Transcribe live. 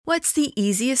What's the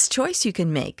easiest choice you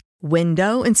can make?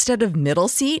 Window instead of middle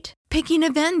seat? Picking a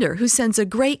vendor who sends a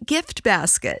great gift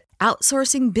basket?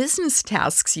 Outsourcing business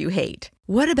tasks you hate?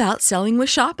 What about selling with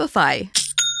Shopify?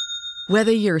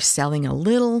 Whether you're selling a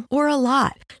little or a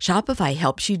lot, Shopify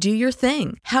helps you do your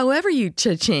thing, however you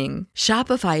cha-ching.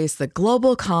 Shopify is the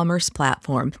global commerce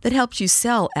platform that helps you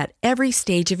sell at every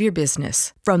stage of your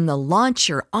business. From the launch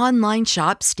your online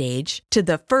shop stage to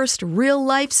the first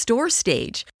real-life store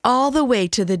stage, all the way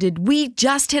to the did we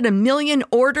just hit a million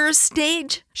orders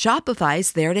stage.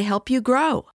 Shopify's there to help you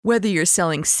grow. Whether you're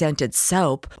selling scented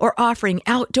soap or offering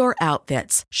outdoor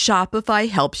outfits, Shopify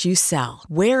helps you sell.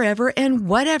 Wherever and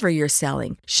whatever you're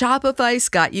selling, Shopify's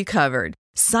got you covered.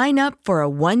 Sign up for a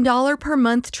 $1 per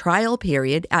month trial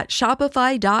period at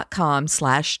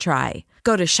shopify.com/try.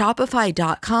 Go to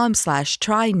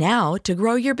shopify.com/try now to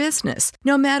grow your business,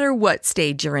 no matter what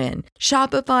stage you're in.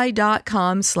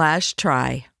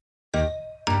 Shopify.com/try.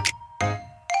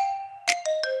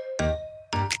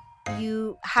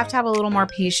 You have to have a little more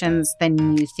patience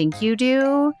than you think you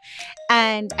do.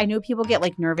 And I know people get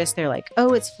like nervous. They're like,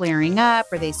 oh, it's flaring up,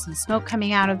 or they see smoke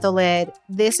coming out of the lid.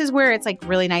 This is where it's like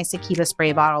really nice to keep a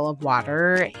spray bottle of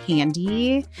water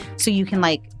handy so you can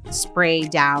like spray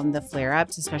down the flare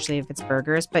ups, especially if it's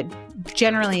burgers. But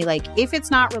generally, like if it's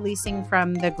not releasing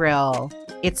from the grill,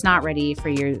 it's not ready for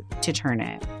you to turn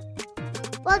it.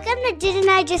 Welcome to Didn't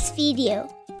I Just Feed You?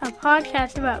 A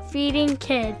podcast about feeding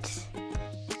kids.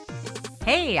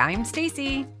 Hey, I'm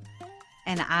Stacy.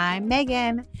 And I'm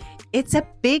Megan. It's a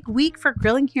big week for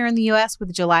grilling here in the U.S.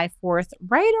 with July 4th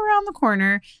right around the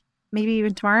corner, maybe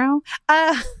even tomorrow.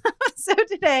 So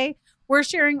today, we're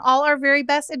sharing all our very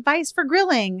best advice for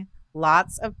grilling.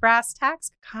 Lots of brass tacks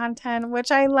content,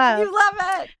 which I love. You love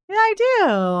it. Yeah, I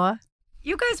do.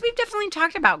 You guys, we've definitely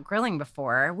talked about grilling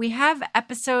before. We have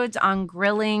episodes on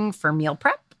grilling for meal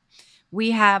prep. We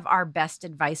have our best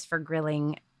advice for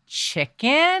grilling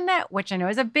chicken, which I know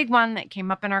is a big one that came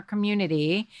up in our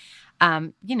community.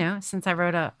 Since I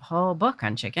wrote a whole book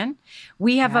on chicken.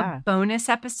 We have a bonus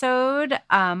episode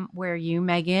where you,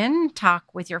 Megan,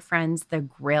 talk with your friends, the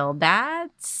Grill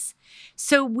Dads.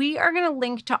 So we are going to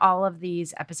link to all of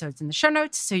these episodes in the show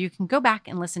notes so you can go back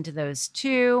and listen to those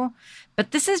too.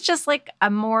 But this is just like a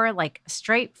more like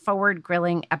straightforward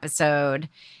grilling episode.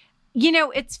 You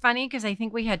know, it's funny because I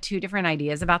think we had two different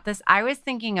ideas about this. I was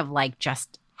thinking of like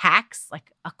just hacks,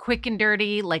 like a quick and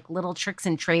dirty, like little tricks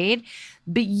and trade.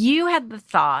 But you had the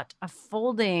thought of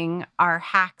folding our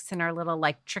hacks and our little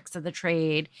like tricks of the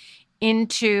trade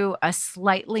into a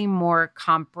slightly more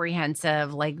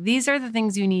comprehensive, like these are the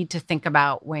things you need to think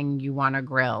about when you want to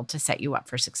grill to set you up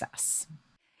for success.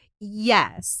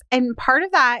 Yes. And part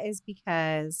of that is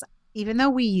because even though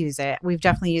we use it, we've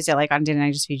definitely used it like on Didn't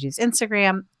I Just Feed You's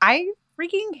Instagram. I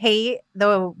freaking hate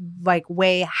the like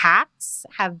way hacks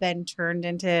have been turned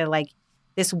into like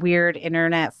this weird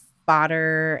internet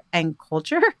fodder and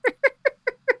culture.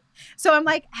 So I'm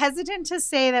like hesitant to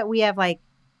say that we have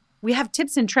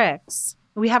tips and tricks.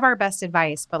 We have our best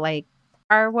advice, but like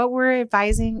what we're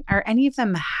advising, are any of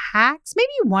them hacks?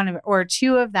 Maybe one of or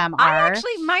two of them are.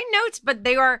 My notes, but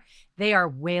they are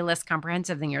way less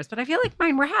comprehensive than yours, but I feel like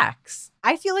mine were hacks.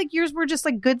 I feel like yours were just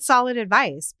like good, solid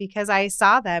advice because I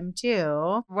saw them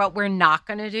too. What we're not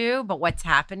going to do, but what's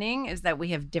happening is that we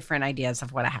have different ideas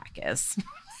of what a hack is.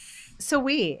 So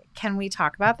can we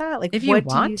talk about that? Like, if you what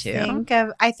want do you to. think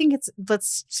of? I think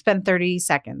let's spend 30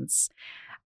 seconds.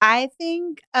 I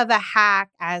think of a hack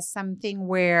as something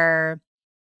where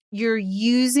you're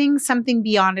using something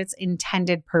beyond its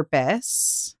intended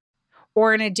purpose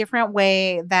or in a different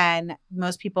way than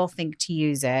most people think to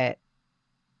use it.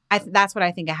 That's what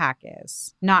I think a hack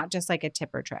is, not just like a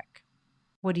tip or trick.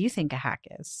 What do you think a hack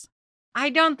is? I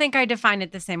don't think I define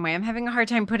it the same way. I'm having a hard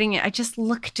time putting it. I just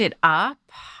looked it up.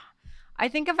 I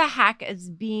think of a hack as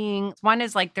being, one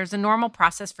is like there's a normal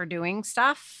process for doing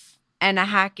stuff. And a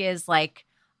hack is like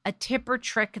a tip or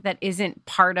trick that isn't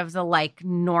part of the like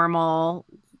normal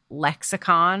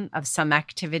lexicon of some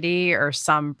activity or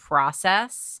some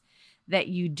process that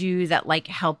you do that like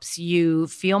helps you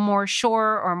feel more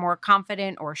sure or more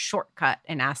confident or shortcut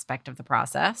an aspect of the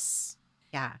process.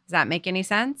 Yeah. Does that make any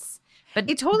sense? But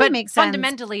it totally makes sense.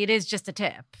 Fundamentally, it is just a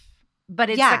tip. But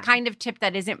it's the kind of tip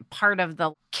that isn't part of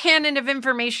the canon of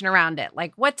information around it.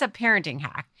 Like, what's a parenting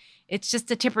hack? It's just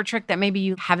a tip or trick that maybe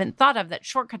you haven't thought of that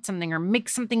shortcuts something or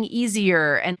makes something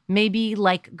easier and maybe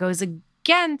like goes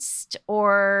against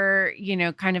or, you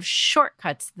know, kind of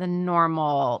shortcuts the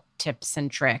normal tips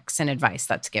and tricks and advice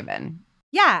that's given.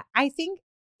 Yeah, I think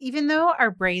even though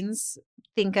our brains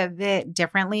think of it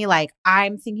differently, like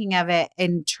I'm thinking of it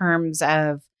in terms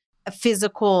of a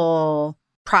physical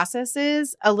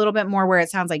processes a little bit more, where it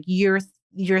sounds like you're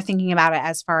thinking about it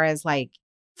as far as like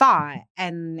thought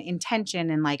and intention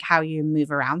and like how you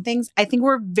move around things. I think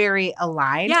we're very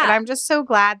aligned. Yeah. And I'm just so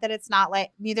glad that it's not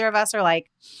like neither of us are like,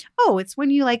 oh, it's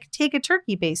when you like take a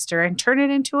turkey baster and turn it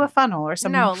into a funnel or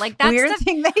some like that's weird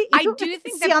thing that you I do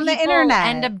think see that on the people internet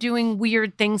end up doing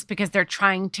weird things because they're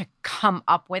trying to come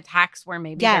up with hacks where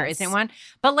maybe there Yes. isn't one.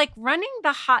 But like running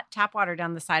the hot tap water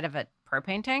down the side of a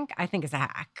propane tank, I think is a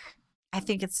hack. I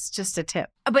think it's just a tip.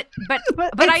 But But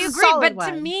I it's a agree. solid But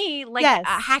to one. me, like Yes.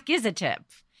 a hack is a tip.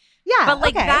 Yeah. But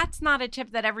like okay. that's not a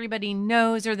tip that everybody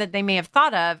knows or that they may have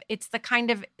thought of. It's the kind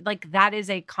of like that is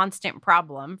a constant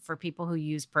problem for people who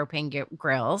use propane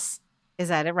grills. is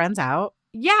that it runs out.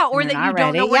 Yeah, or And that they're you not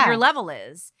don't know ready. what Yeah. your level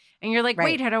is. And you're like, Right.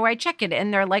 wait, how do I check it?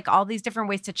 And there are like all these different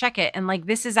ways to check it. And like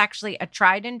this is actually a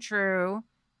tried and true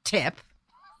tip,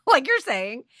 like you're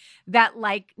saying, that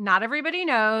like not everybody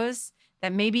knows,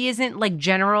 that maybe isn't like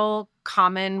general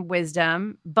common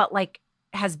wisdom, but like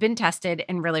has been tested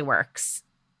and really works.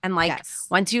 And like Yes.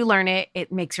 once you learn it,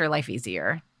 it makes your life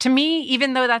easier. To me,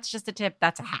 even though that's just a tip,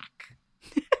 that's a hack.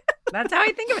 That's how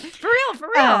I think of it. For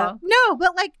real. No,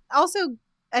 but like also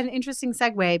an interesting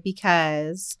segue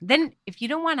because Then if you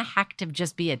don't want a hack to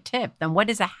just be a tip, then what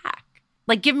is a hack?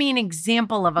 Like give me an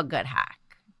example of a good hack.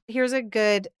 here's a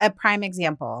prime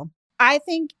example. I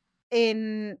think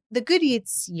in the Good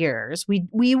Eats years,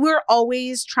 we were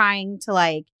always trying to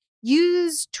like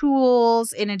use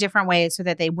tools in a different way so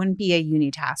that they wouldn't be a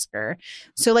unitasker.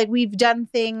 So like we've done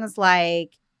things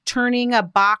like turning a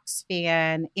box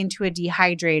fan into a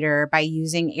dehydrator by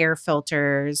using air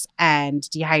filters and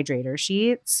dehydrator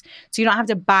sheets. So you don't have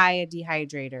to buy a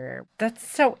dehydrator. That's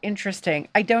so interesting.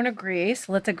 I don't agree.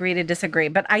 So let's agree to disagree.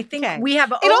 But I think Okay. we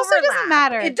have It also doesn't overlap.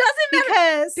 matter. It doesn't matter.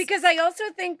 Because Because I also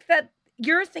think that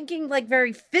you're thinking like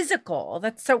very physical.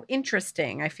 That's so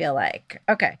interesting, I feel like.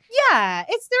 Okay. yeah,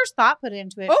 there's thought put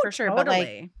into it for sure. But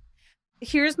like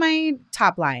here's my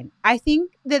top line. I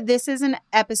think that this is an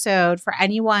episode for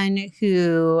anyone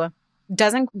who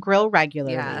doesn't grill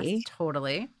regularly Yes,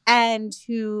 totally. and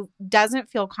who doesn't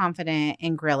feel confident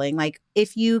in grilling. Like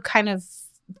if you kind of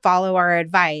follow our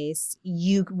advice,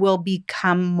 you will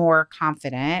become more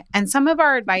confident. And some of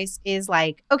our advice is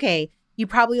like, okay, you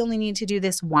probably only need to do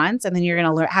this once and then you're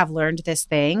going to have learned this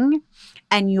thing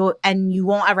and you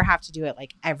won't ever have to do it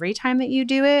like every time that you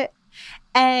do it.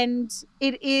 And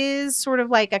it is sort of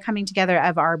like a coming together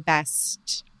of our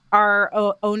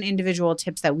own individual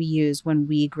tips that we use when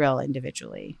we grill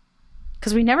individually.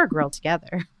 Because we never grill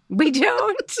together. We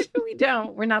don't. We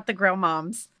don't. We're not the grill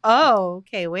moms. Oh,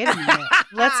 okay. Wait a minute.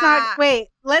 Let's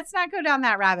not go down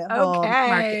that rabbit hole.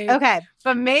 Okay. Mark. Okay.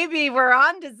 But maybe we're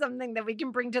on to something that we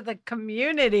can bring to the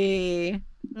community.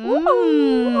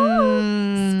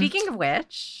 Mm. Speaking of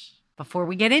which, before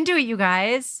we get into it, you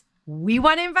guys, we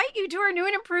want to invite you to our new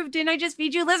and improved Didn't I Just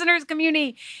Feed You listeners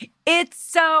community. It's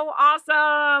so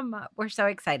awesome. We're so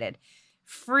excited.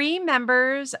 Free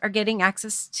members are getting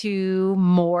access to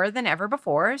more than ever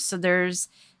before. So there's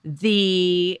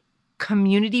the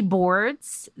community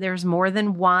boards. There's more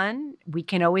than one. We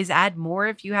can always add more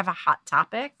if you have a hot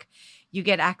topic. You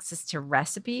get access to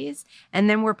recipes. And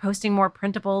then we're posting more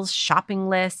printables, shopping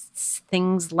lists,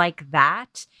 things like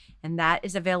that. And that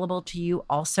is available to you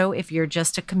also if you're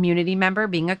just a community member.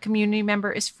 Being a community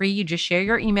member is free. You just share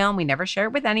your email and we never share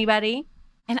it with anybody.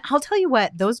 And I'll tell you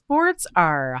what, those boards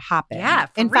are hopping. Yeah,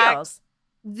 for In reals. fact,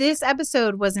 this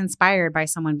episode was inspired by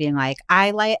someone being like,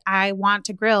 I want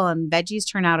to grill and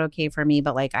veggies turn out okay for me,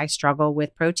 but like I struggle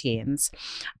with proteins.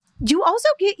 You also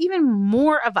get even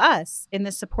more of us in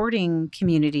the supporting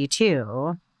community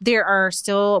too. There are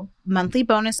still monthly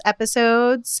bonus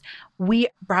episodes. We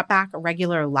brought back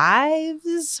regular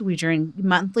lives. We doing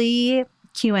monthly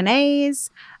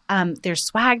Q&As. There's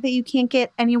swag that you can't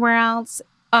get anywhere else.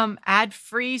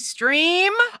 Ad-free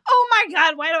stream. Oh my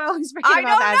God, why do I always forget I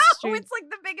about that? don't know. It's like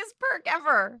the biggest perk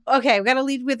ever. Okay, we got to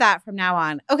lead with that from now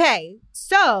on. Okay,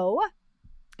 so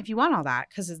if you want all that,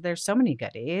 because there's so many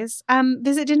goodies,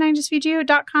 visit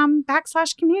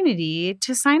didn'tijustfeedyou.com/community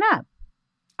to sign up.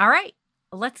 All right,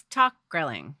 let's talk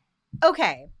grilling.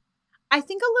 Okay, I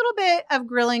think a little bit of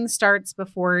grilling starts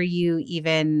before you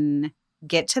even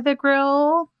get to the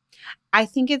grill. I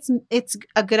think it's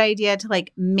a good idea to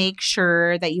like make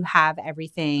sure that you have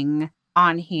everything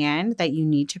on hand that you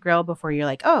need to grill before you're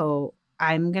like, oh,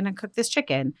 I'm going to cook this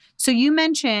chicken. So you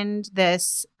mentioned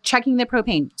this checking the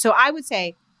propane. So I would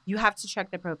say you have to check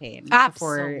the propane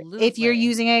before Absolutely. if you're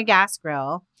using a gas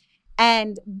grill.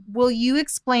 And will you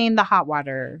explain the hot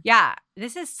water? Yeah,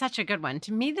 this is such a good one.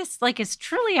 To me, this like is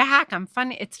truly a hack.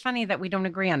 It's funny that we don't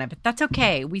agree on it, but that's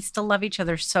okay. We still love each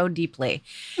other so deeply,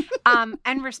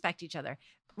 and respect each other.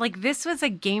 Like this was a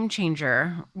game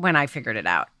changer when I figured it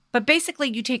out. But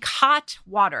basically, you take hot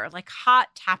water, like hot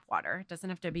tap water. It doesn't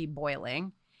have to be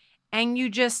boiling, and you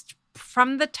just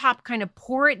from the top kind of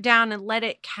pour it down and let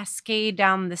it cascade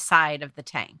down the side of the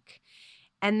tank.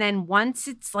 And then once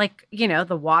it's like,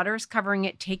 the water's covering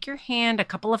it, take your hand, a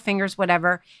couple of fingers,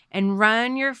 whatever, and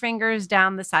run your fingers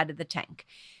down the side of the tank.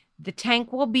 The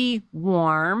tank will be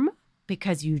warm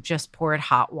because you just poured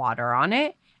hot water on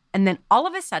it. And then all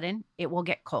of a sudden, it will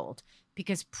get cold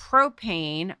because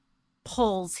propane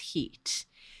pulls heat.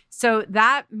 So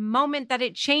that moment that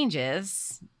it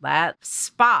changes, that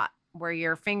spot where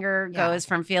your finger goes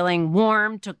from feeling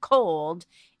warm to cold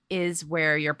is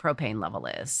where your propane level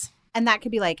is. And that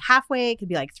could be like halfway. It could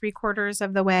be like 3/4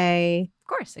 of the way. Of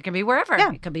course. It could be wherever.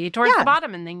 Yeah. It could be towards the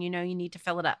bottom. And then, you need to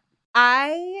fill it up.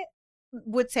 I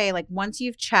would say like once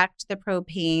you've checked the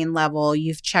propane level,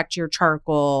 you've checked your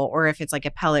charcoal, or if it's like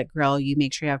a pellet grill, you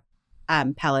make sure you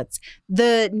have pellets.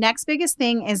 The next biggest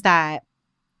thing is that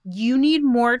you need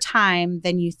more time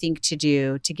than you think to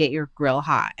do to get your grill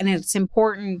hot. And it's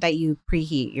important that you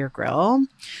preheat your grill.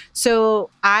 So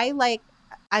I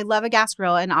love a gas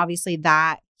grill, and obviously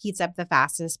that heats up the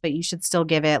fastest, but you should still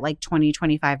give it like 20,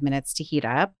 25 minutes to heat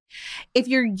up. If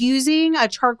you're using a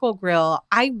charcoal grill,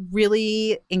 I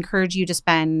really encourage you to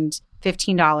spend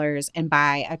 $15 and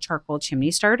buy a charcoal chimney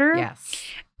starter. Yes.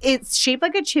 It's shaped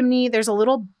like a chimney. There's a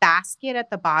little basket at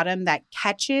the bottom that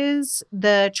catches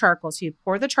the charcoal. So you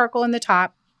pour the charcoal in the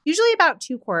top, usually about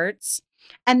 2 quarts.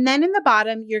 And then in the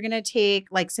bottom, you're going to take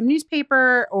like some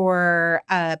newspaper or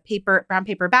a brown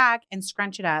paper bag and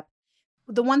scrunch it up.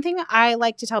 The one thing I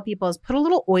like to tell people is put a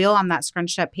little oil on that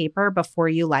scrunched up paper before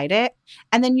you light it.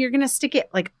 And then you're going to stick it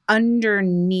like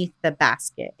underneath the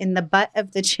basket in the butt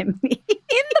of the chimney. In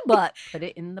the butt. Put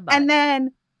it in the butt. And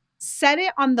then set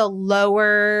it on the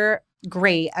lower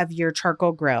grate of your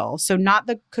charcoal grill. So not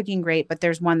the cooking grate, but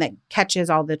there's one that catches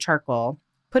all the charcoal.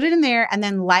 Put it in there and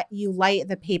then let you light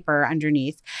the paper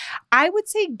underneath. I would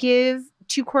say give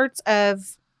 2 quarts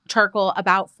of charcoal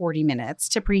about 40 minutes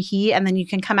to preheat, and then you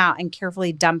can come out and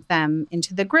carefully dump them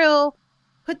into the grill,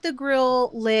 put the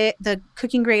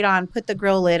cooking grate on, put the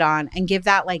grill lid on, and give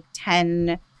that like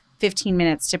 10, 15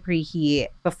 minutes to preheat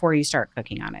before you start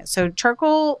cooking on it. So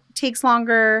charcoal takes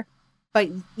longer, but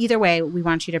either way, we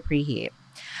want you to preheat.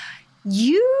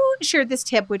 You shared this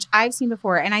tip, which I've seen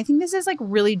before, and I think this is like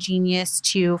really genius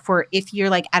too for if you're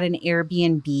like at an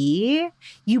Airbnb,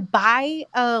 you buy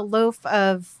a loaf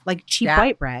of like cheap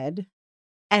white bread,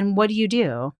 and what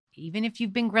do? Even if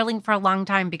you've been grilling for a long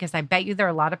time, because I bet you there are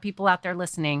a lot of people out there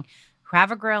listening who have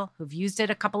a grill, who've used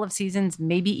it a couple of seasons,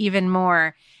 maybe even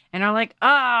more, and are like,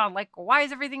 why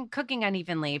is everything cooking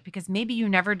unevenly? Because maybe you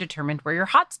never determined where your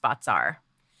hot spots are.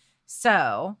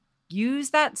 So use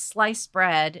that sliced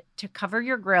bread to cover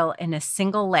your grill in a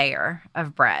single layer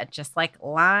of bread. Just like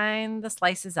line the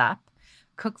slices up,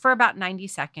 cook for about 90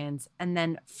 seconds, and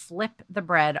then flip the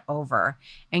bread over.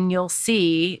 And you'll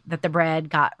see that the bread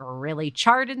got really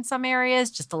charred in some areas,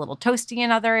 just a little toasty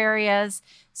in other areas.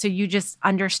 So you just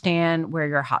understand where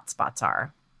your hot spots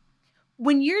are.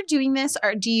 When you're doing this,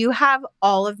 do you have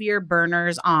all of your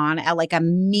burners on at like a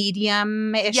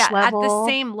medium-ish level? At the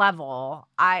same level.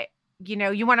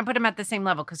 You want to put them at the same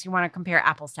level because you want to compare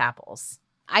apples to apples.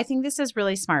 I think this is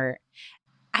really smart.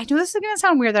 I know this is going to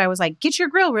sound weird that I was like, get your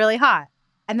grill really hot.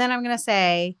 And then I'm going to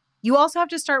say, you also have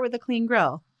to start with a clean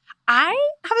grill. I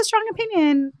have a strong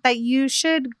opinion that you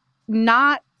should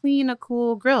not clean a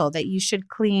cool grill, that you should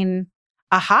clean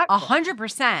a hot grill.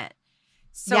 100%.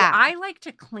 So I like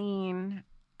to clean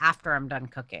after I'm done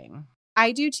cooking.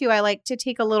 I do too. I like to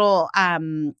take a little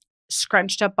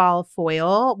scrunched up ball of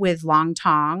foil with long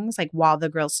tongs, like while the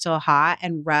grill's still hot,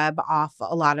 and rub off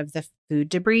a lot of the food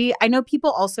debris. I know people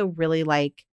also really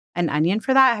like an onion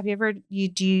for that. Have you ever, do you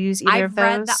use either of those?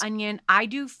 I've read the onion. I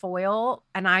do foil,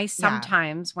 and I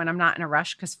sometimes, when I'm not in a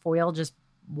rush, because foil just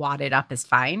wadded up is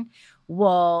fine,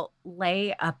 will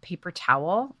lay a paper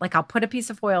towel. Like I'll put a piece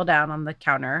of foil down on the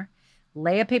counter,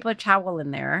 lay a paper towel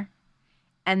in there,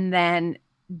 and then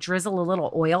drizzle a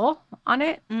little oil on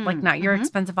it, like not your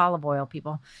expensive olive oil,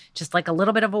 people, just like a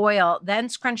little bit of oil, then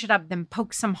scrunch it up, then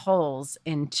poke some holes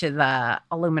into the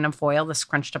aluminum foil, the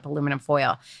scrunched up aluminum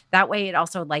foil. That way it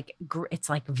also it's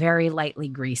like very lightly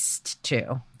greased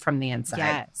too from the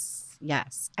inside.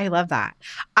 Yes. I love that.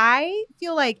 I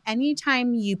feel like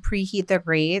anytime you preheat the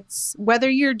grates, whether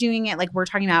you're doing it like we're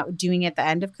talking about doing it at the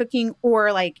end of cooking,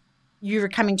 or like you're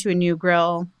coming to a new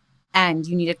grill and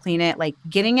you need to clean it, like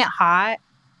getting it hot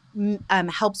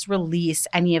helps release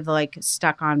any of the like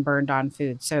stuck on, burned on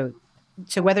food. So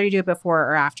whether you do it before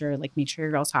or after, like make sure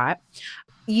your grill's hot.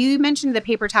 You mentioned the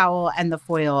paper towel and the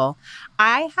foil.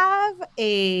 I have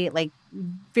a like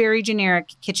very generic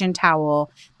kitchen towel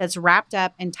that's wrapped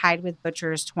up and tied with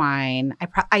butcher's twine.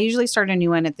 I usually start a new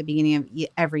one at the beginning of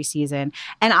every season,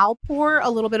 and I'll pour a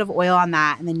little bit of oil on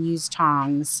that and then use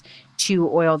tongs to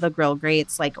oil the grill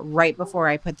grates like right before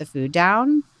I put the food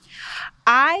down.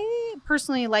 I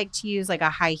personally like to use like a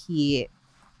high heat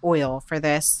oil for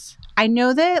this. I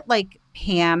know that like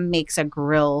Pam makes a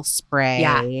grill spray.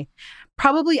 Yeah.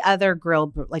 Probably other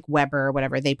grill, like Weber or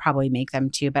whatever, they probably make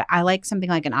them too. But I like something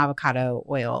like an avocado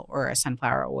oil or a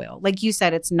sunflower oil. Like you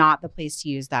said, it's not the place to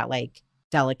use that like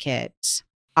delicate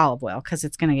olive oil because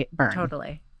it's going to get burned.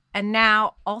 Totally. And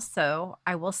now also,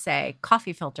 I will say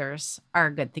coffee filters are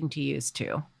a good thing to use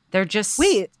too. They're just...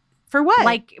 Wait, for what?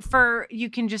 Like you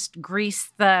can just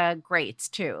grease the grates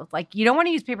too. Like you don't want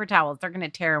to use paper towels. They're going to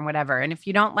tear and whatever. And if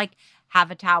you don't like have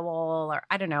a towel or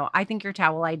I don't know, I think your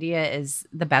towel idea is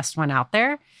the best one out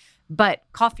there. But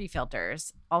coffee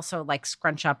filters also like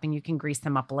scrunch up and you can grease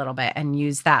them up a little bit and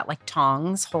use that like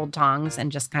hold tongs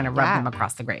and just kind of rub them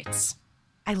across the grates.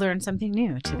 I learned something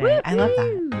new today. Woo-hoo! I love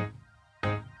that.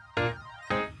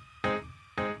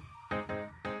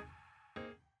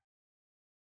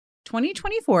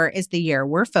 2024 is the year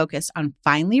we're focused on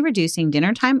finally reducing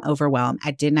dinner time overwhelm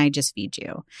at Didn't I Just Feed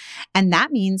You? And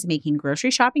that means making grocery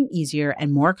shopping easier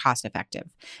and more cost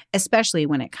effective, especially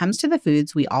when it comes to the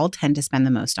foods we all tend to spend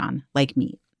the most on, like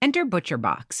meat. Enter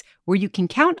ButcherBox, where you can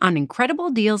count on incredible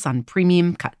deals on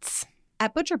premium cuts.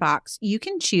 At ButcherBox, you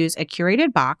can choose a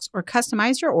curated box or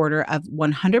customize your order of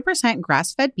 100%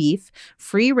 grass-fed beef,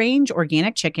 free-range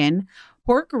organic chicken,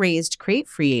 pork-raised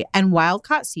crate-free, and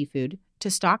wild-caught seafood to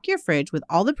stock your fridge with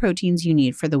all the proteins you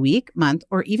need for the week, month,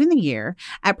 or even the year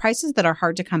at prices that are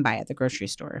hard to come by at the grocery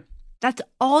store. That's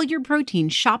all your protein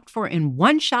shopped for in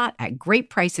one shot at great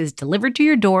prices delivered to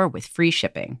your door with free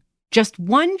shipping. Just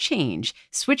one change,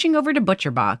 switching over to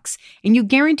ButcherBox, and you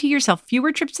guarantee yourself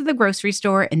fewer trips to the grocery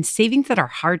store and savings that are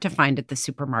hard to find at the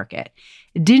supermarket.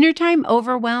 Dinner time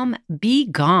overwhelm, be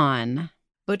gone.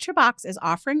 ButcherBox is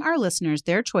offering our listeners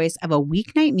their choice of a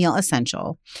weeknight meal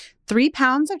essential: 3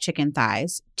 pounds of chicken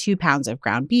thighs, 2 pounds of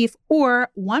ground beef, or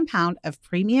 1 pound of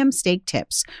premium steak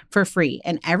tips for free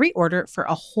in every order for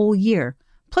a whole year.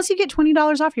 Plus, you get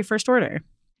 $20 off your first order.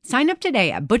 Sign up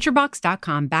today at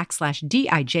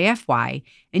butcherbox.com/DIJFY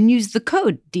and use the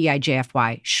code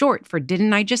DIJFY, short for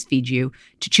Didn't I Just Feed You,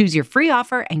 to choose your free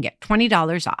offer and get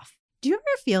 $20 off. Do you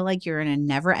ever feel like you're in a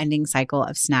never-ending cycle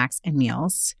of snacks and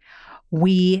meals?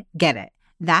 We get it.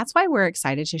 That's why we're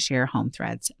excited to share Home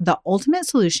Threads, the ultimate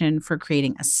solution for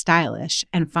creating a stylish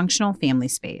and functional family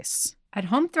space. At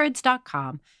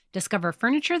homethreads.com, discover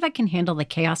furniture that can handle the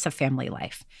chaos of family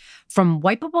life. From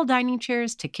wipeable dining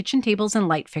chairs to kitchen tables and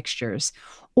light fixtures.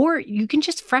 Or you can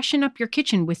just freshen up your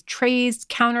kitchen with trays,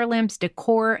 counter lamps,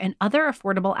 decor, and other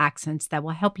affordable accents that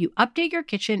will help you update your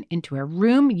kitchen into a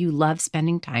room you love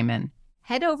spending time in.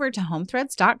 Head over to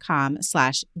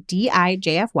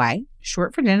homethreads.com/DIJFY,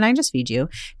 short for Didn't I Just Feed You,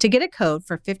 to get a code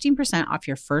for 15% off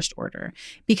your first order.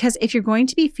 Because if you're going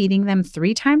to be feeding them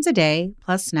 3 times a day,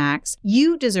 plus snacks,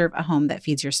 you deserve a home that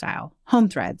feeds your style. Home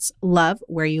Threads, love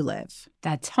where you live.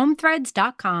 That's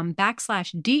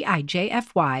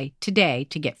homethreads.com/DIJFY today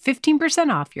to get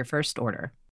 15% off your first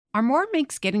order. Armoire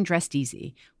makes getting dressed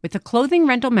easy. With a clothing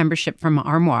rental membership from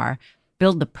Armoire,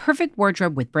 build the perfect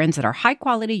wardrobe with brands that are high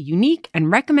quality, unique,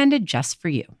 and recommended just for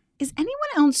you. Is anyone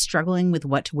else struggling with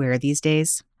what to wear these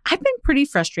days? I've been pretty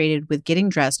frustrated with getting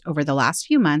dressed over the last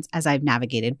few months as I've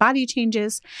navigated body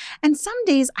changes, and some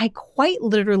days I quite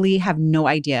literally have no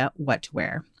idea what to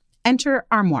wear. Enter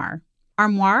Armoire.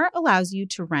 Armoire allows you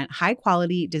to rent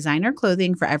high-quality designer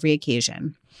clothing for every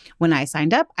occasion. When I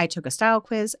signed up, I took a style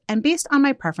quiz, and based on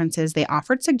my preferences, they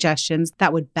offered suggestions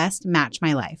that would best match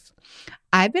my life.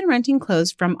 I've been renting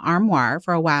clothes from Armoire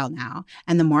for a while now,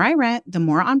 and the more I rent, the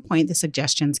more on point the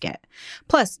suggestions get.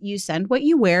 Plus, you send what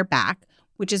you wear back,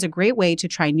 which is a great way to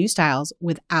try new styles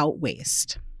without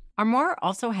waste. Armoire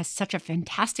also has such a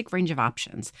fantastic range of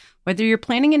options. Whether you're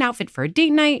planning an outfit for a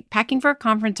date night, packing for a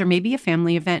conference, or maybe a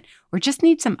family event, or just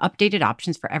need some updated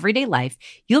options for everyday life,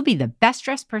 you'll be the best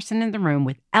dressed person in the room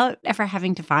without ever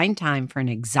having to find time for an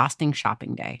exhausting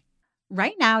shopping day.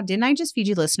 Right now, Didn't I Just Feed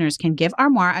You listeners can give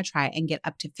Armoire a try and get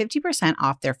up to 50%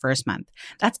 off their first month.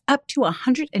 That's up to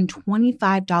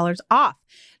 $125 off.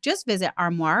 Just visit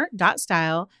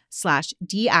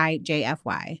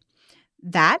armoire.style/DIJFY.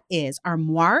 That is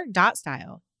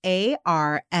armoire.style,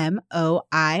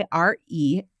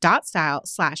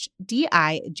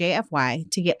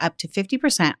 ARMOIRE.style/DIJFY to get up to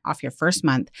 50% off your first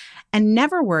month and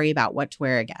never worry about what to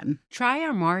wear again. Try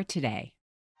Armoire today.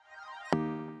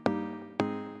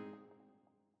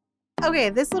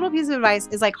 Okay, this little piece of advice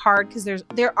is like hard because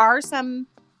there are some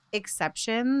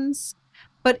exceptions,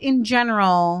 but in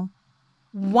general,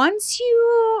 once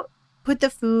you put the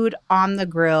food on the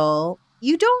grill,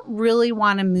 you don't really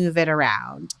want to move it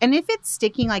around. And if it's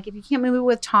sticking, like if you can't move it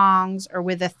with tongs or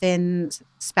with a thin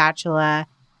spatula,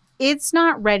 it's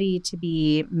not ready to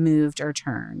be moved or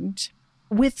turned.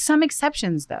 With some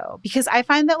exceptions though, because I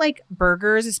find that like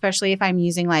burgers, especially if I'm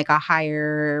using like a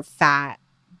higher fat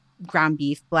ground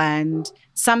beef blend,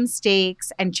 some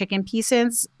steaks and chicken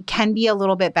pieces can be a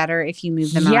little bit better if you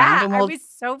move them around. And I was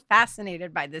so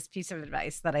fascinated by this piece of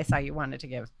advice that I saw you wanted to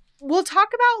give. We'll talk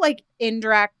about like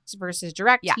indirect versus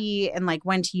direct heat and like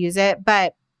when to use it.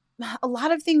 But a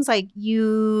lot of things like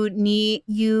you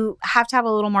have to have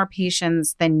a little more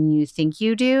patience than you think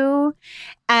you do.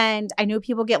 And I know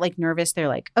people get like nervous. They're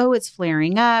like, oh, it's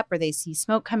flaring up, or they see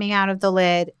smoke coming out of the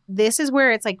lid. This is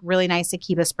where it's like really nice to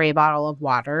keep a spray bottle of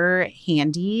water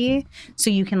handy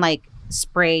so you can like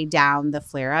spray down the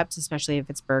flare ups, especially if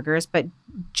it's burgers. But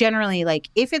generally, like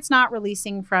if it's not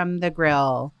releasing from the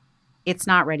grill, it's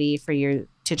not ready for you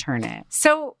to turn it.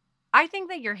 So I think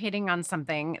that you're hitting on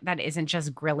something that isn't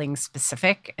just grilling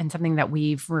specific and something that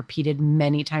we've repeated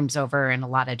many times over in a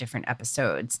lot of different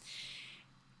episodes.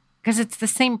 Because it's the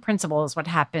same principle as what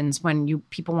happens when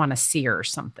people want to sear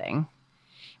something,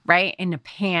 right? In a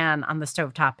pan on the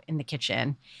stovetop in the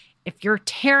kitchen. If you're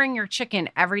tearing your chicken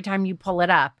every time you pull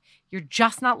it up, you're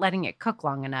just not letting it cook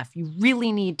long enough. You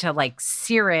really need to like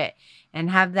sear it and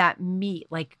have that meat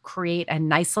like create a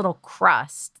nice little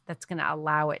crust that's going to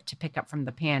allow it to pick up from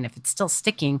the pan. If it's still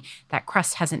sticking, that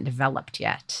crust hasn't developed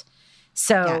yet.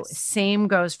 So Same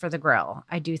goes for the grill.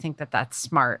 I do think that that's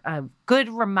smart. A good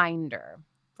reminder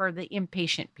for the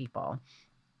impatient people.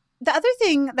 The other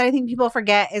thing that I think people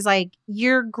forget is like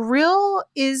your grill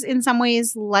is in some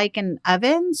ways like an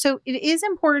oven. So it is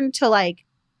important to like,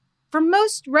 for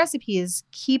most recipes,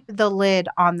 keep the lid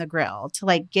on the grill to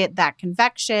like get that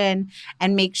convection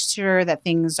and make sure that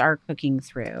things are cooking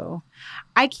through.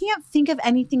 I can't think of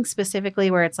anything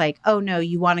specifically where it's like, oh no,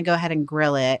 you want to go ahead and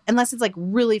grill it, unless it's like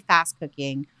really fast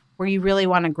cooking where you really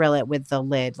want to grill it with the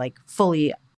lid like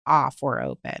fully off or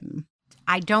open.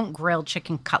 I don't grill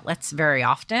chicken cutlets very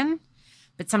often,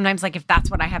 but sometimes like if that's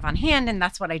what I have on hand and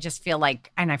that's what I just feel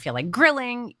like, and I feel like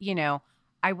grilling, you know,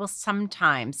 I will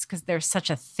sometimes, because there's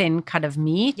such a thin cut of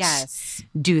meat,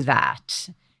 do that.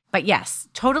 But yes,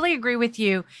 totally agree with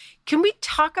you. Can we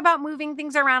talk about moving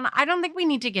things around? I don't think we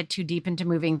need to get too deep into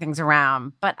moving things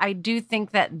around, but I do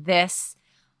think that this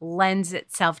lends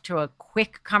itself to a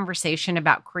quick conversation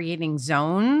about creating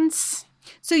zones.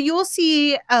 So you'll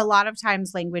see a lot of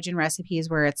times language in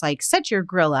recipes where it's like, set your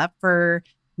grill up for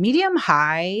medium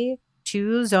high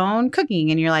 2 zone cooking.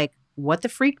 And you're like, what the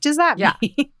freak does that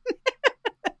mean?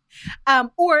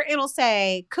 Or it'll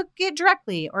say cook it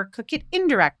directly or cook it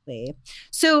indirectly.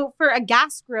 So for a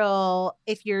gas grill,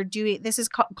 if you're doing, this is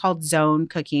called zone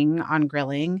cooking on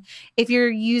grilling. If you're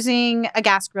using a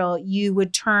gas grill, you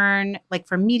would turn, like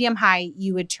for medium high,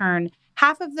 you would turn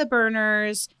half of the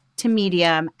burners to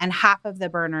medium and half of the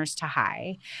burners to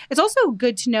high. It's also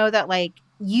good to know that like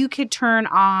you could turn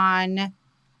on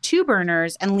 2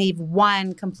 burners and leave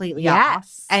one completely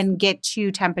off and get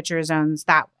 2 temperature zones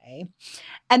that way.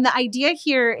 And the idea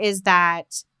here is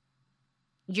that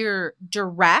your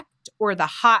direct or the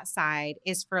hot side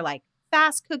is for like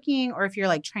fast cooking, or if you're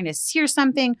like trying to sear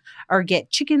something or get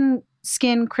chicken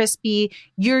skin crispy,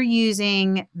 you're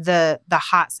using the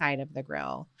hot side of the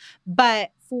grill.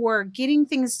 But for getting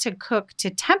things to cook to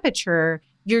temperature,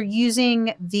 you're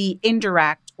using the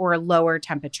indirect or lower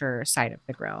temperature side of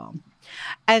the grill.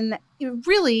 And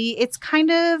really, it's kind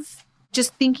of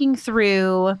just thinking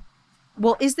through,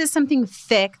 well, is this something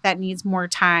thick that needs more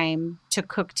time to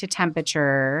cook to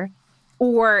temperature?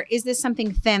 Or is this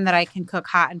something thin that I can cook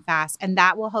hot and fast? And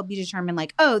that will help you determine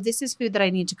like, oh, this is food that I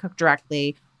need to cook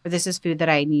directly, or this is food that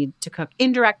I need to cook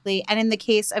indirectly. And in the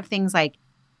case of things like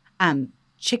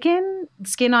chicken,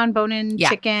 skin on bone-in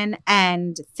chicken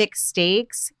and thick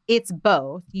steaks, it's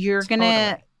both. You're going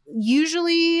to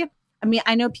usually, I mean,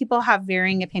 I know people have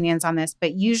varying opinions on this,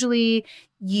 but usually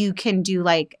you can do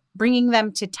like bringing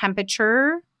them to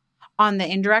temperature on the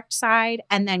indirect side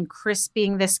and then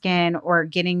crisping the skin or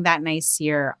getting that nice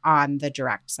sear on the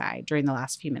direct side during the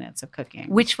last few minutes of cooking.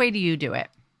 Which way do you do it?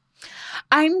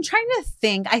 I'm trying to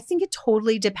think. I think it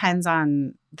totally depends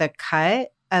on the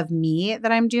cut of meat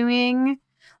that I'm doing.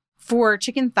 For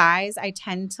chicken thighs, I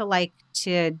tend to like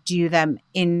to do them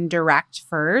indirect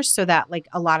first so that like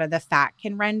a lot of the fat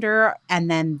can render. And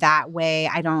then that way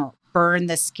I don't burn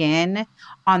the skin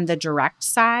on the direct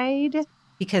side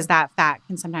because that fat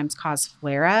can sometimes cause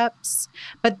flare-ups.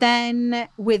 But then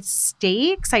with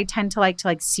steaks, I tend to like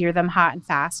sear them hot and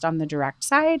fast on the direct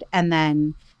side and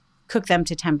then cook them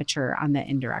to temperature on the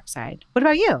indirect side. What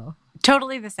about you?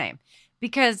 Totally the same.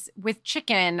 Because with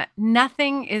chicken,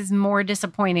 nothing is more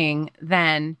disappointing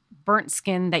than burnt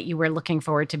skin that you were looking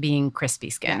forward to being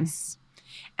crispy skin. Yes.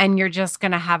 And you're just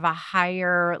going to have a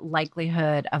higher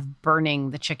likelihood of burning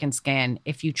the chicken skin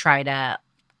if you try to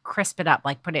crisp it up,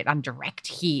 like put it on direct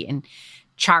heat and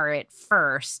char it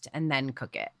first and then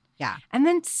cook it. Yeah. And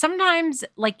then sometimes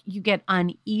like you get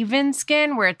uneven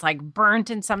skin where it's like burnt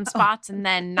in some spots and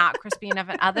then not crispy enough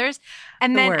in others.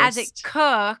 And then as it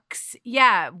cooks,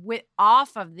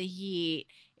 off of the heat,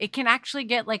 it can actually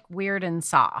get like weird and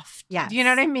soft. Yeah. Do you know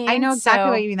what I mean? I know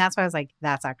exactly what you mean. That's why I was like,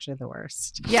 that's actually the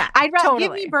worst. Yeah. I'd rather give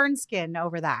totally. me burnt skin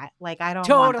over that. Like, I don't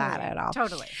want that at all.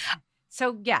 Totally.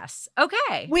 So yes.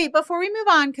 Okay. Wait, before we move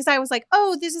on, because I was like,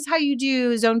 oh, this is how you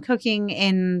do zone cooking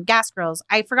in gas grills.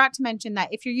 I forgot to mention that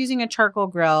if you're using a charcoal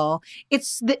grill,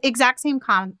 it's the exact same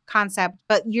concept,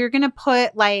 but you're going to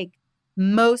put like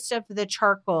most of the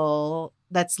charcoal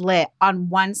that's lit on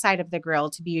one side of the grill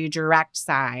to be your direct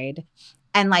side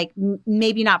and like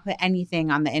maybe not put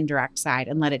anything on the indirect side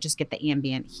and let it just get the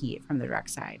ambient heat from the direct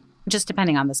side, just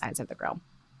depending on the size of the grill.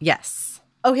 Yes.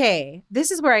 Okay, this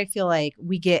is where I feel like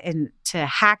we get into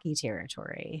hacky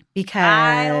territory because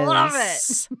I love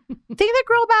it. I think that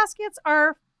grill baskets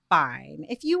are fine.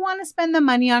 If you want to spend the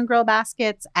money on grill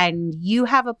baskets and you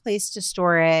have a place to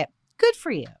store it, good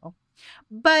for you.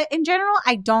 But in general,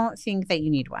 I don't think that you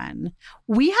need one.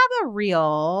 We have a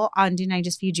reel on Didn't I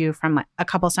Just Feed You from a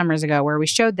couple summers ago where we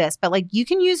showed this, but like you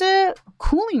can use a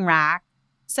cooling rack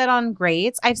set on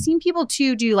grates. I've seen people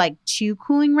too do like 2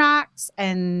 cooling racks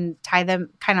and tie them,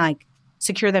 kind of like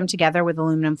secure them together with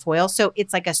aluminum foil. So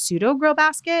it's like a pseudo grill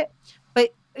basket.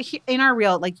 But in our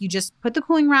reel, like you just put the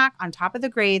cooling rack on top of the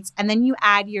grates and then you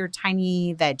add your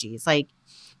tiny veggies, like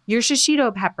your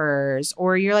shishito peppers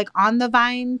or your like on the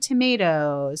vine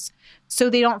tomatoes so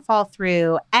they don't fall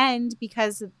through. And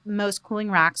because most cooling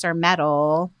racks are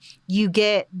metal, you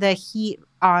get the heat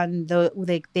on the,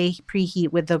 like they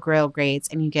preheat with the grill grates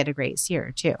and you get a great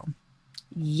sear too.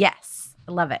 Yes.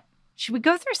 I love it. Should we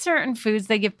go through certain foods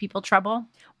that give people trouble?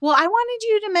 Well, I wanted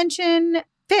you to mention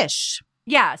fish.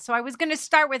 Yeah. So I was going to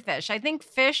start with fish. I think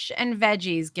fish and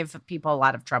veggies give people a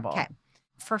lot of trouble. Okay.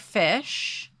 For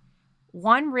fish,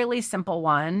 one really simple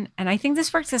one, and I think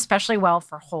this works especially well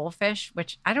for whole fish,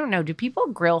 which I don't know. Do people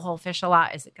grill whole fish a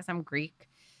lot? Is it because I'm Greek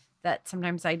that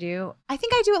sometimes I do? I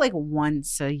think I do it like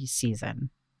once a season.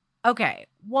 Okay.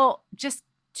 Well, just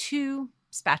 2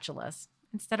 spatulas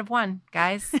instead of 1,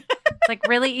 guys. It's like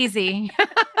really easy.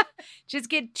 Just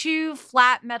get 2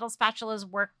 flat metal spatulas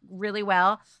work really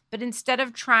well. But instead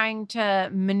of trying to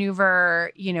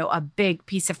maneuver, a big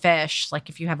piece of fish, like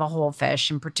if you have a whole fish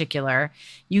in particular,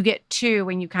 you get 2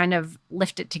 when you kind of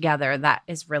lift it together. That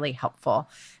is really helpful.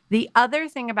 The other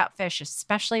thing about fish,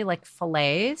 especially like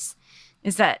fillets,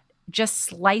 is that just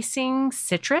slicing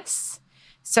citrus.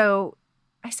 So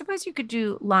I suppose you could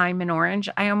do lime and orange.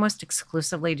 I almost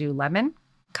exclusively do lemon.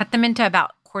 Cut them into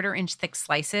about 1/4 inch thick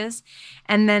slices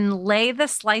and then lay the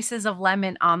slices of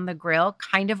lemon on the grill,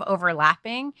 kind of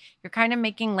overlapping. You're kind of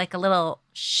making like a little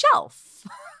shelf.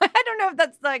 I don't know if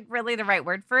that's like really the right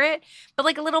word for it, but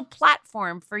like a little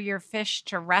platform for your fish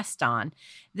to rest on.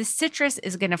 The citrus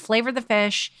is going to flavor the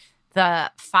fish.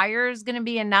 The fire is going to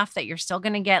be enough that you're still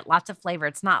going to get lots of flavor.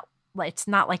 It's not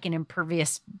like an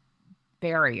impervious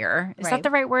barrier. Is that the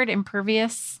right word?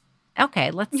 Impervious?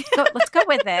 Okay, let's go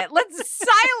with it. Let's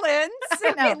silence.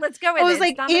 Okay, let's go with it. It was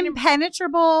like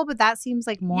impenetrable, but that seems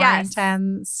like more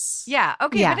intense. Yeah.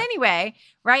 Okay. Yeah. But anyway,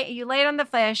 right? You lay it on the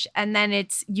fish and then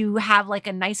you have like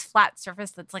a nice flat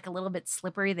surface that's like a little bit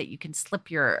slippery that you can slip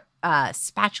your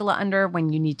spatula under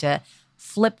when you need to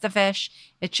flip the fish.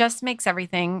 It just makes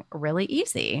everything really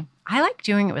easy. I like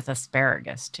doing it with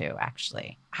asparagus too,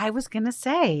 actually. I was going to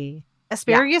say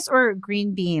asparagus or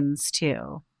green beans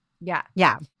too. Yeah.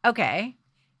 Yeah. Okay.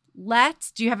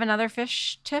 Do you have another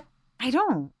fish tip? I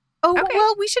don't. Oh, okay.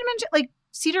 Well, we should mention like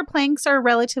cedar planks are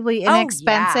relatively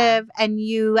inexpensive and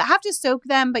you have to soak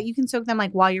them, but you can soak them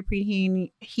like while you're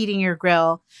heating your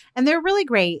grill. And they're really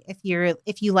great if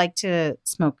you like to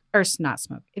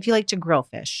if you like to grill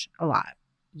fish a lot.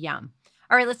 Yum.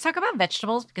 All right, let's talk about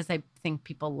vegetables because I think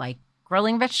people like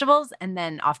grilling vegetables and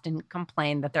then often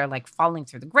complain that they're like falling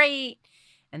through the grate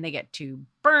and they get too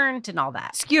burnt and all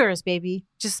that. Skewers, baby.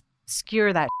 Just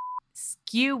skewer that.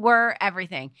 Skewer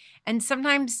everything. And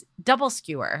sometimes double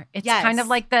skewer. It's Yes. kind of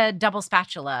like the double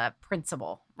spatula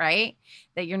principle, right?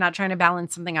 That you're not trying to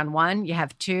balance something on one, you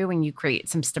have two and you create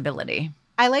some stability.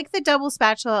 I like the double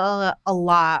spatula a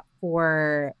lot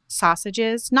for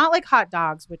sausages, not like hot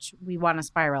dogs, which we want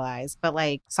to spiralize, but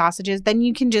like sausages. Then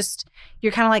you're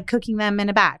kind of like cooking them in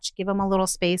a batch. Give them a little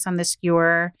space on the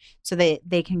skewer so that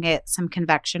they can get some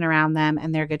convection around them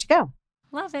and they're good to go.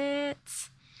 Love it.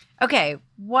 Okay,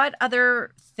 what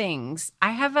other things?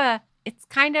 It's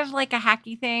kind of like a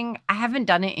hacky thing. I haven't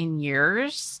done it in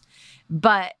years,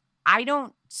 but I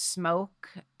don't smoke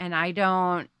and I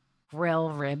don't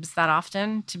grill ribs that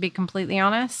often, to be completely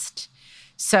honest.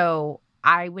 So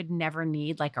I would never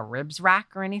need like a ribs rack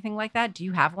or anything like that. Do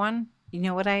you have one? You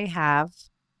know what I have?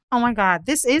 Oh my God,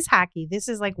 this is hacky. This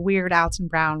is like weird Alton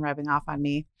Brown rubbing off on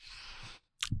me.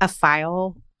 A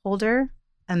file holder,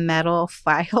 a metal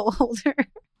file holder.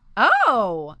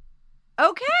 Oh,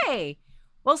 okay.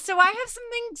 Well, so I have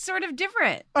something sort of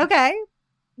different. Okay.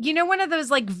 You know, one of those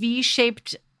like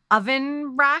V-shaped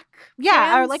oven rack?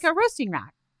 Yeah, or fans? like a roasting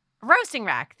rack. Roasting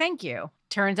rack. Thank you.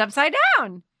 Turns upside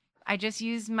down. I just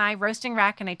use my roasting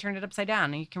rack and I turn it upside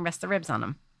down and you can rest the ribs on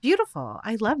them. Beautiful.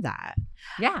 I love that.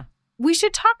 Yeah. We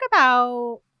should talk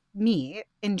about meat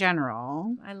in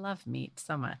general. I love meat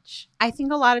so much. I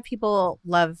think a lot of people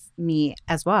love meat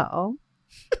as well.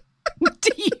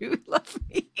 Do you love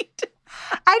meat?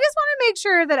 I just want to make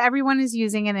sure that everyone is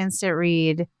using an instant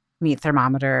read meat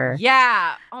thermometer.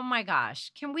 Yeah. Oh my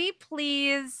gosh. Can we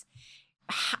please?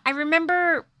 I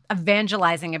remember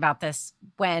evangelizing about this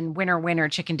when Winner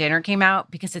Chicken Dinner came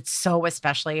out because it's so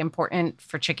especially important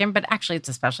for chicken, but actually it's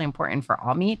especially important for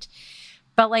all meat.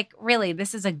 But like, really,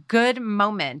 this is a good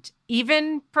moment.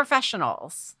 Even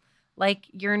professionals, like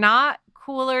you're not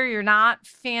cooler, you're not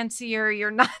fancier,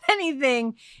 you're not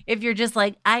anything if you're just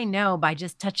like, I know by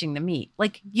just touching the meat.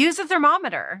 Like use a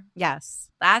thermometer. Yes.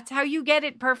 That's how you get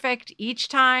it perfect each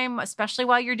time, especially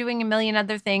while you're doing a million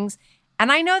other things.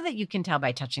 And I know that you can tell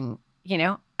by touching,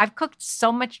 I've cooked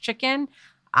so much chicken.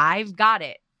 I've got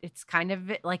it. It's kind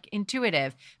of like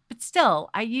intuitive, but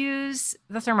still I use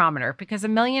the thermometer because a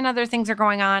million other things are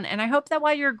going on. And I hope that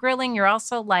while you're grilling, you're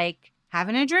also like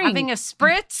Having a drink. having a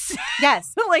spritz,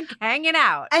 Yes. like hanging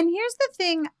out. And here's the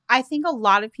thing. I think a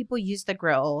lot of people use the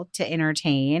grill to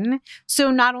entertain. So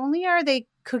not only are they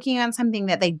cooking on something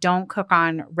that they don't cook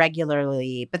on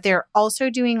regularly, but they're also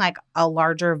doing like a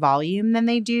larger volume than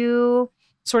they do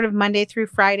sort of Monday through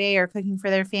Friday or cooking for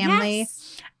their family.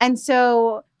 Yes. And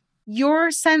so you're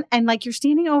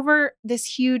standing over this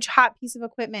huge hot piece of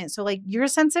equipment. So like your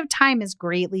sense of time is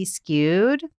greatly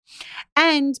skewed.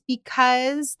 And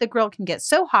because the grill can get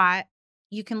so hot,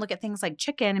 you can look at things like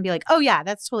chicken and be like, oh yeah,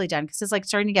 that's totally done. Cause it's like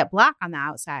starting to get black on the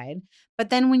outside. But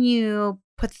then when you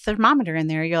put the thermometer in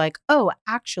there, you're like, oh,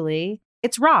 actually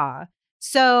it's raw.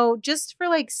 So just for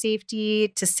like safety,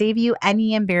 to save you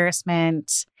any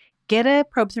embarrassment, get a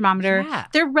probe thermometer. Yeah.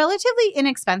 They're relatively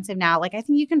inexpensive now. Like I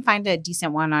think you can find a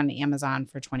decent one on Amazon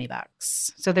for $20.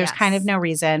 So there's kind of no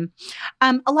reason.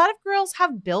 A lot of grills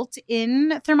have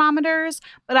built-in thermometers,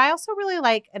 but I also really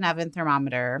like an oven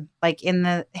thermometer, like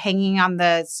hanging on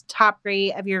the top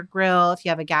grate of your grill if you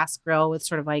have a gas grill with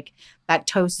sort of like that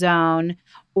toast zone,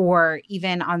 or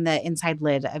even on the inside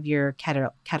lid of your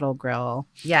kettle grill.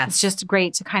 Yes. It's just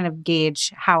great to kind of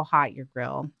gauge how hot your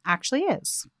grill actually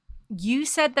is. You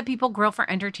said that people grill for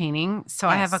entertaining. So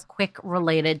I have a Yes. quick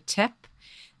related tip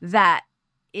that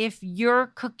if you're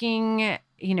cooking,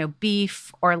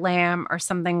 beef or lamb or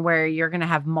something where you're going to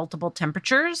have multiple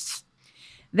temperatures,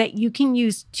 that you can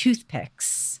use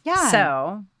toothpicks. Yeah.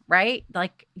 So, right?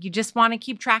 Like you just want to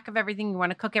keep track of everything. You want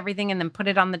to cook everything and then put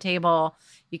it on the table.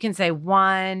 You can say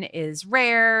 1 is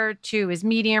rare, 2 is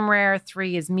medium rare,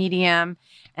 3 is medium.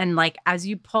 And like as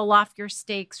you pull off your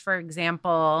steaks, for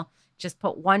example, just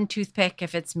put 1 toothpick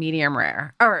if it's medium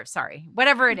rare. Or sorry,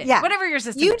 whatever it is. Yeah. Whatever your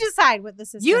system You is. decide what the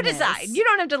system You is. decide. You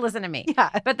don't have to listen to me.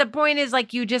 Yeah. But the point is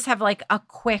like you just have like a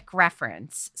quick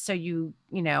reference. So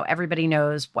everybody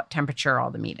knows what temperature all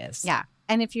the meat is. Yeah.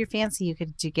 And if you're fancy, you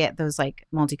could get those like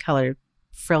multicolored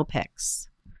frill picks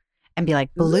and be like,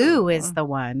 blue Ooh. is the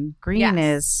one, green Yes.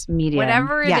 is medium.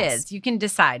 Whatever it Yes. is, you can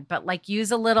decide. But like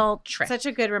use a little trick. Such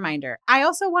a good reminder. I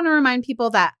also want to remind people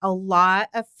that a lot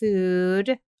of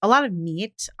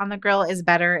meat on the grill is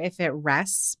better if it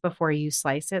rests before you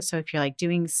slice it. So if you're like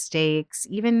doing steaks,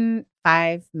 even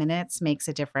 5 minutes makes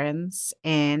a difference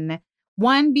in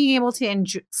 1, being able to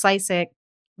slice it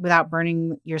without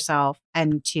burning yourself,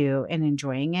 and 2, in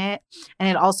enjoying it. And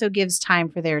it also gives time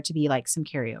for there to be like some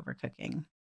carryover cooking.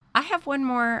 I have one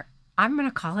more. I'm going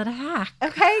to call it a hack.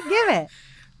 Okay, give it.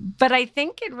 But I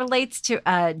think it relates to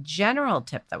a general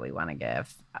tip that we want to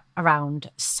give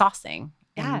around saucing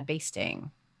and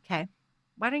basting. Okay.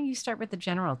 Why don't you start with the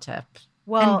general tip?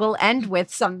 Well, And we'll end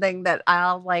with something that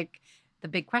I'll like, the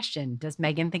big question. Does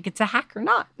Megan think it's a hack or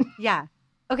not? yeah.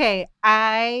 Okay.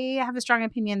 I have a strong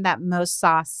opinion that most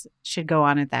sauce should go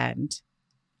on at the end.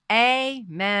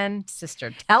 Amen,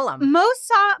 sister. Tell them.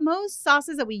 Most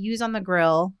sauces that we use on the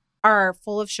grill are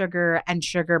full of sugar and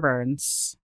sugar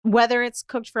burns, whether it's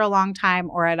cooked for a long time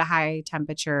or at a high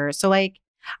temperature. So like,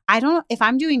 if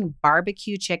I'm doing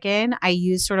barbecue chicken, I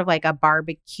use sort of like a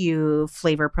barbecue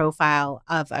flavor profile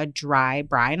of a dry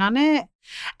brine on it.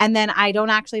 And then I don't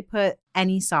actually put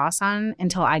any sauce on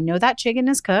until I know that chicken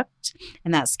is cooked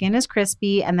and that skin is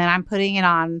crispy. And then I'm putting it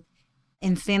on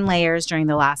in thin layers during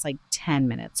the last like 10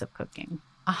 minutes of cooking.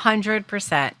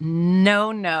 100%.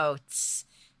 No notes.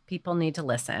 People need to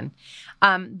listen.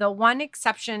 The one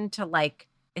exception to like,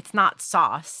 it's not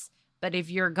sauce, but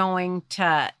if you're going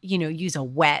to, use a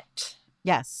wet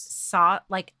sauce,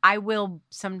 like I will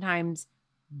sometimes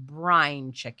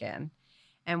brine chicken.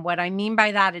 And what I mean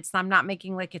by that, I'm not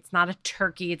making like, it's not a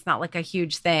turkey. It's not like a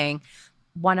huge thing.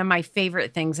 One of my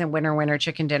favorite things in winter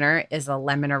chicken dinner is a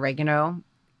lemon oregano,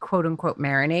 quote unquote,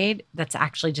 marinade. That's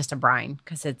actually just a brine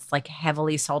because it's like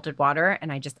heavily salted water.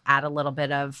 And I just add a little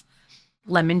bit of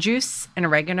lemon juice and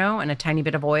oregano and a tiny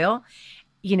bit of oil.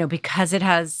 Because it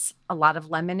has a lot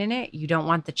of lemon in it, you don't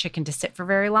want the chicken to sit for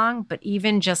very long, but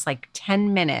even just like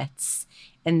 10 minutes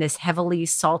in this heavily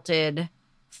salted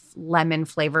lemon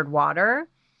flavored water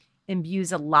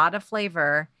imbues a lot of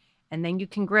flavor, and then you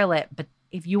can grill it. But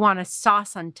if you want a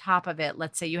sauce on top of it,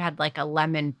 let's say you had like a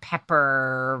lemon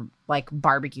pepper, like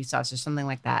barbecue sauce or something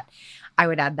like that, I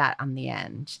would add that on the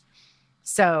end.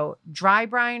 So dry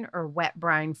brine or wet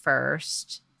brine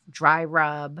first, dry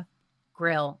rub,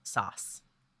 grill, sauce.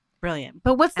 Brilliant.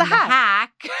 But what's the And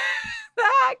hack? The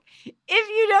hack, if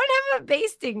you don't have a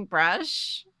basting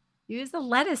brush, use a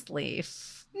lettuce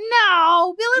leaf.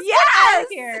 No, Bill, let's get out of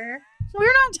here. We're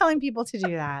not telling people to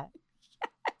do that.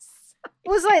 Yes. It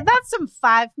was like, that's some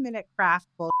 5-minute craft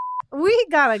bullshit. We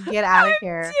gotta get out of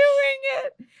here. Doing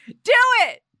it. Do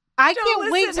it. I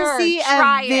can't wait to see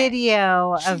a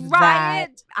video of that.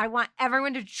 It. I want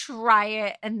everyone to try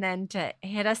it and then to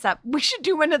hit us up. We should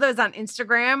do one of those on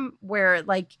Instagram where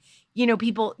like,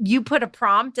 people, you put a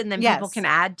prompt and then people can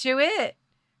add to it.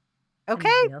 Okay.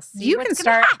 You can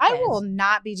start. I will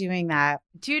not be doing that.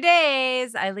 2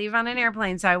 days. I leave on an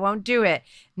airplane, so I won't do it.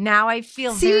 Now I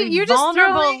feel you're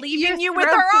vulnerable leaving you with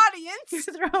our audience.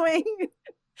 You're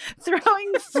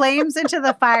throwing flames into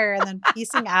the fire and then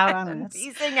piecing out on us.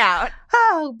 Piecing out.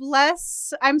 Oh,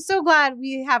 bless. I'm so glad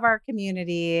we have our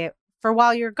community for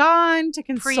while you're gone to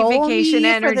console Pre-vacation me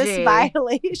energy. for this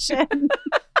violation.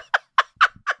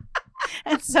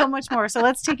 And so much more. So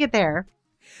let's take it there.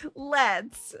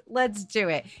 Let's do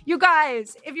it. You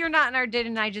guys, if you're not in our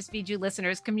Didn't I Just Feed You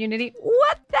listeners community,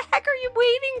 what the heck are you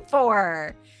waiting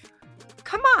for?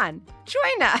 Come on,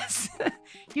 join us.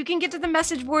 You can get to the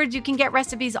message boards. You can get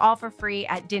recipes all for free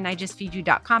at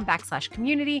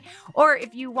didn'tijustfeedyou.com/community. Or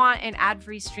if you want an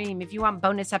ad-free stream, if you want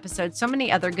bonus episodes, so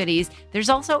many other goodies, there's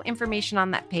also information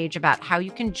on that page about how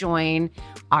you can join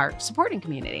our supporting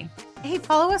community. Hey,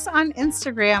 follow us on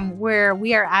Instagram where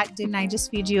we are at Didn't I Just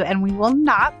Feed You, and we will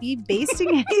not be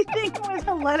basting anything with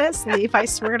a lettuce leaf. I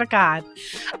swear to God.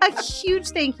 A huge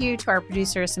thank you to our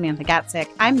producer, Samantha Gatzik.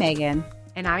 I'm Megan.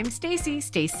 And I'm Stacy.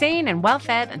 Stay sane and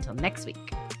well-fed until next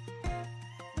week.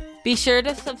 Be sure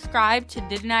to subscribe to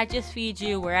Didn't I Just Feed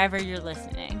You wherever you're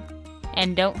listening.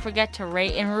 And don't forget to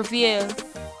rate and review.